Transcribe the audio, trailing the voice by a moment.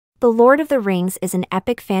The Lord of the Rings is an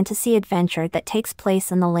epic fantasy adventure that takes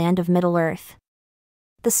place in the land of Middle-earth.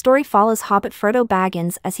 The story follows Hobbit Frodo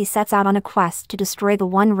Baggins as he sets out on a quest to destroy the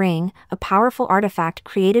One Ring, a powerful artifact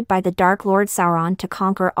created by the Dark Lord Sauron to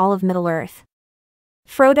conquer all of Middle-earth.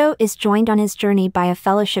 Frodo is joined on his journey by a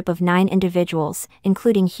fellowship of 9 individuals,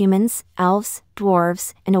 including humans, elves,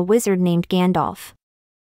 dwarves, and a wizard named Gandalf.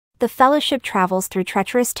 The fellowship travels through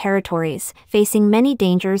treacherous territories, facing many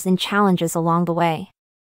dangers and challenges along the way.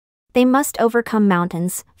 They must overcome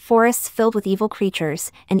mountains, forests filled with evil creatures,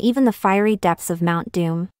 and even the fiery depths of Mount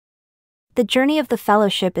Doom. The journey of the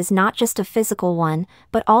Fellowship is not just a physical one,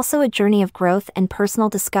 but also a journey of growth and personal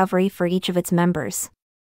discovery for each of its members.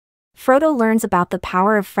 Frodo learns about the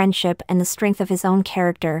power of friendship and the strength of his own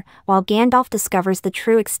character, while Gandalf discovers the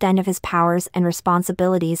true extent of his powers and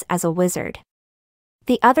responsibilities as a wizard.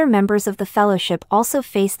 The other members of the Fellowship also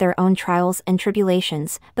face their own trials and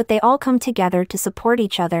tribulations, but they all come together to support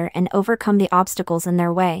each other and overcome the obstacles in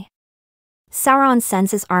their way. Sauron sends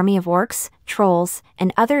his army of orcs, trolls,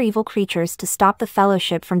 and other evil creatures to stop the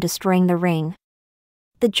Fellowship from destroying the ring.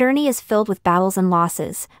 The journey is filled with battles and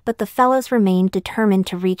losses, but the Fellows remain determined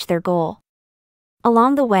to reach their goal.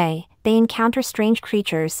 Along the way, they encounter strange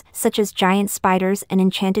creatures, such as giant spiders and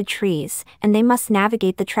enchanted trees, and they must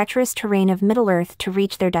navigate the treacherous terrain of Middle-earth to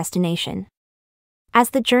reach their destination.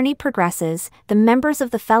 As the journey progresses, the members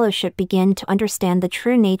of the Fellowship begin to understand the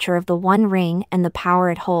true nature of the One Ring and the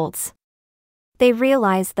power it holds. They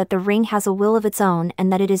realize that the ring has a will of its own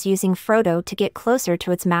and that it is using Frodo to get closer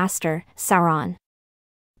to its master, Sauron.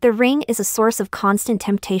 The ring is a source of constant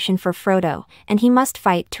temptation for Frodo, and he must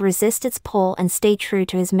fight to resist its pull and stay true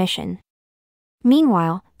to his mission.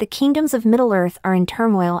 Meanwhile, the kingdoms of Middle-earth are in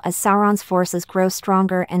turmoil as Sauron's forces grow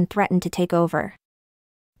stronger and threaten to take over.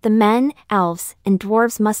 The men, elves, and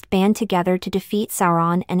dwarves must band together to defeat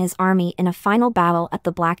Sauron and his army in a final battle at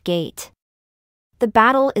the Black Gate. The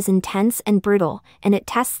battle is intense and brutal, and it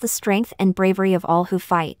tests the strength and bravery of all who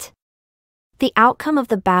fight. The outcome of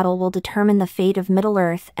the battle will determine the fate of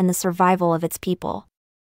Middle-earth and the survival of its people.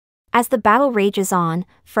 As the battle rages on,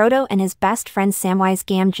 Frodo and his best friend Samwise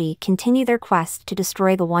Gamgee continue their quest to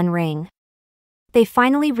destroy the One Ring. They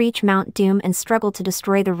finally reach Mount Doom and struggle to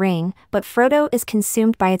destroy the ring, but Frodo is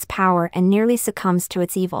consumed by its power and nearly succumbs to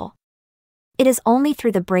its evil. It is only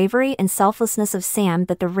through the bravery and selflessness of Sam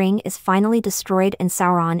that the ring is finally destroyed and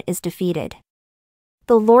Sauron is defeated.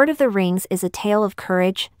 The Lord of the Rings is a tale of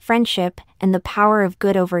courage, friendship, and the power of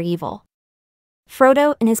good over evil.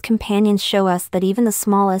 Frodo and his companions show us that even the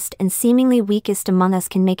smallest and seemingly weakest among us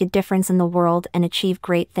can make a difference in the world and achieve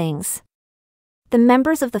great things. The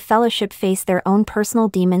members of the Fellowship face their own personal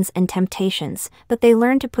demons and temptations, but they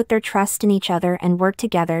learn to put their trust in each other and work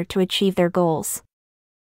together to achieve their goals.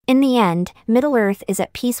 In the end, Middle-earth is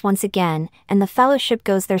at peace once again, and the Fellowship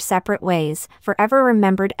goes their separate ways, forever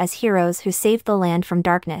remembered as heroes who saved the land from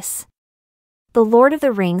darkness. The Lord of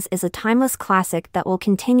the Rings is a timeless classic that will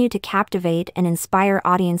continue to captivate and inspire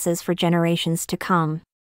audiences for generations to come.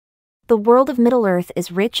 The world of Middle-earth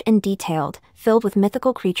is rich and detailed, filled with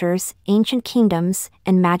mythical creatures, ancient kingdoms,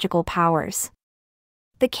 and magical powers.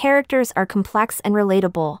 The characters are complex and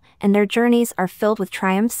relatable, and their journeys are filled with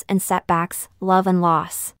triumphs and setbacks, love and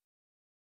loss.